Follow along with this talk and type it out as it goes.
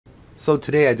So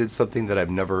today I did something that I've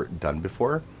never done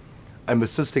before. I'm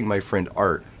assisting my friend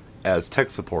Art as tech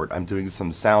support. I'm doing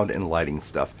some sound and lighting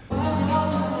stuff.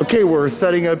 Okay, we're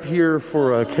setting up here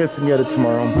for Quinceañera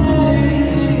tomorrow.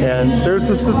 And there's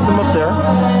the system up there.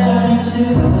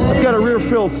 I've got a rear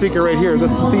fill speaker right here.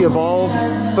 This is the Evolve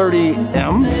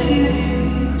 30M.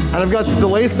 And I've got the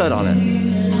delay set on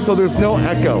it, so there's no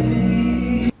echo.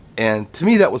 And to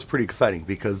me that was pretty exciting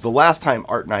because the last time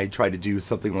Art and I tried to do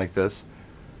something like this,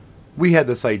 we had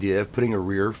this idea of putting a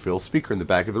rear fill speaker in the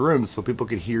back of the room so people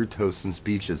could hear toasts and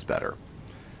speeches better.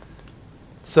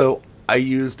 So I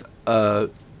used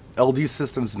LD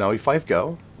Systems Maui 5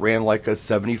 Go, ran like a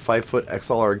 75-foot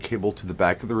XLR cable to the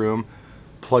back of the room,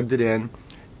 plugged it in,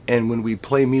 and when we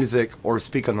play music or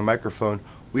speak on the microphone,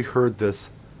 we heard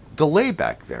this delay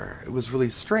back there. It was really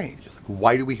strange. It's like,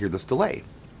 why do we hear this delay?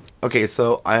 Okay,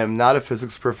 so I am not a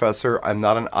physics professor, I'm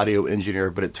not an audio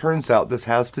engineer, but it turns out this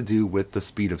has to do with the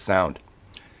speed of sound.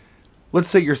 Let's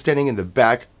say you're standing in the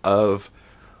back of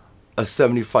a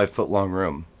 75-foot long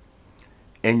room,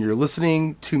 and you're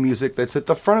listening to music that's at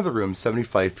the front of the room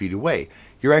 75 feet away.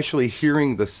 You're actually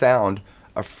hearing the sound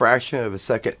a fraction of a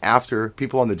second after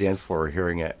people on the dance floor are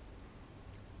hearing it.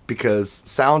 Because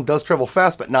sound does travel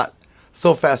fast, but not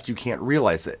so fast you can't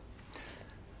realize it.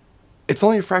 It's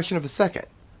only a fraction of a second,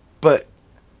 but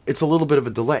it's a little bit of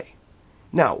a delay.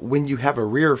 Now, when you have a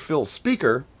rear fill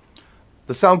speaker,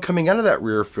 the sound coming out of that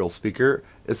rear fill speaker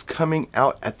is coming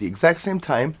out at the exact same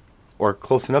time, or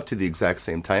close enough to the exact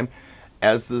same time,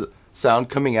 as the sound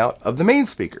coming out of the main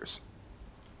speakers.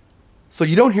 So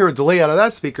you don't hear a delay out of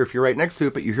that speaker if you're right next to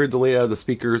it, but you hear a delay out of the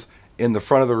speakers in the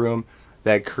front of the room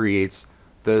that creates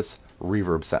this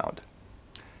reverb sound.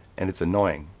 And it's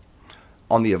annoying.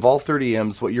 On the Evolve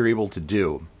 30Ms, what you're able to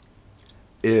do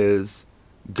is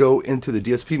go into the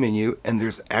DSP menu, and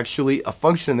there's actually a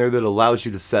function in there that allows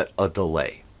you to set a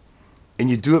delay. And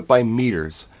you do it by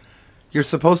meters. You're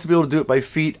supposed to be able to do it by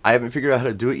feet. I haven't figured out how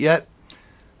to do it yet.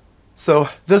 So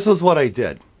this is what I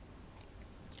did.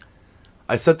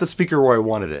 I set the speaker where I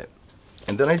wanted it.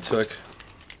 And then I took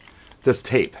this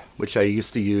tape, which I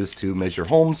used to use to measure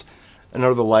homes and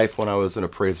other life when I was an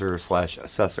appraiser /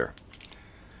 assessor.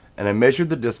 And I measured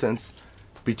the distance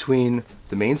between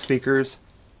the main speakers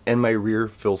and my rear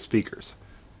fill speakers.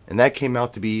 And that came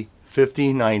out to be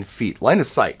 59 feet. Line of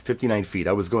sight, 59 feet.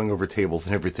 I was going over tables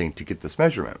and everything to get this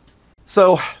measurement.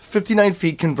 So 59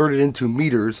 feet converted into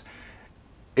meters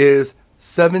is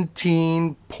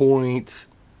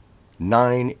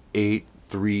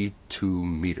 17.9832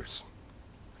 meters.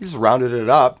 I just rounded it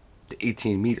up to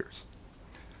 18 meters.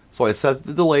 So I set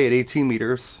the delay at 18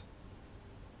 meters,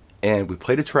 and we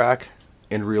played a track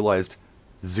and realized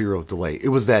 0 delay. It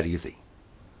was that easy.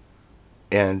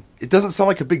 And it doesn't sound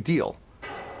like a big deal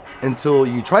until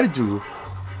you try to do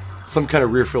some kind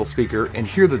of rear fill speaker and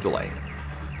hear the delay.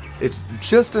 It's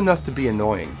just enough to be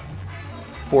annoying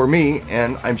for me,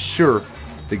 and I'm sure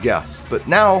the guests. But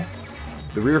now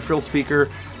the rear fill speaker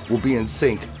will be in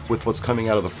sync with what's coming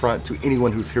out of the front to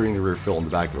anyone who's hearing the rear fill in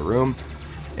the back of the room.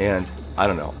 And I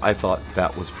don't know, I thought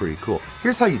that was pretty cool.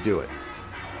 Here's how you do it.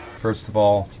 First of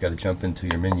all, you got to jump into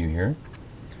your menu here.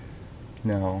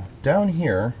 Now down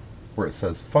here where it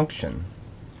says function,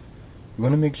 you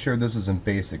want to make sure this is in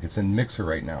basic. It's in mixer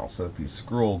right now, so if you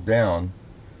scroll down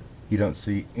you don't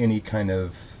see any kind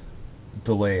of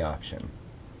delay option.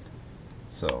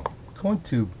 So go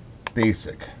into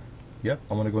basic. Yep,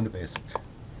 I want to go into basic.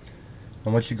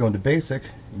 And once you go into basic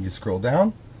and you scroll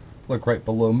down, look right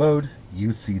below mode,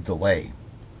 you see delay.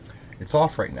 It's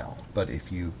off right now, but if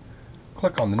you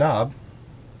click on the knob,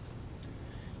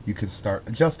 you can start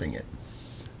adjusting it.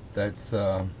 That's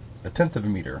a 1/10 of a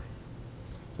meter,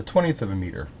 a 1/20 of a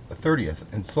meter, a 1/30,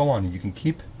 and so on. And you can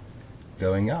keep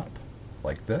going up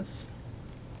like this.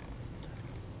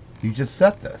 You just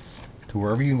set this to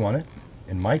wherever you want it.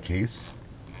 In my case,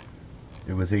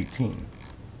 it was 18.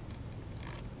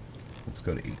 Let's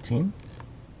go to 18.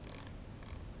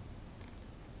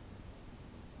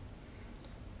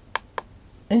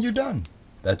 And you're done.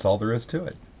 That's all there is to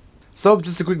it. So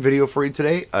just a quick video for you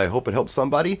today. I hope it helps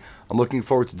somebody. I'm looking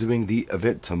forward to doing the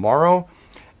event tomorrow.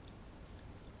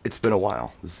 It's been a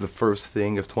while. This is the first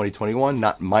thing of 2021.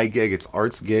 Not my gig, it's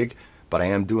Art's gig. But I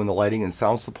am doing the lighting and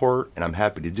sound support, and I'm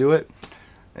happy to do it.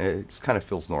 It just kind of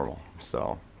feels normal.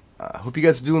 So I hope you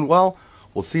guys are doing well.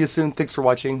 We'll see you soon. Thanks for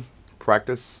watching.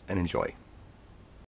 Practice and enjoy.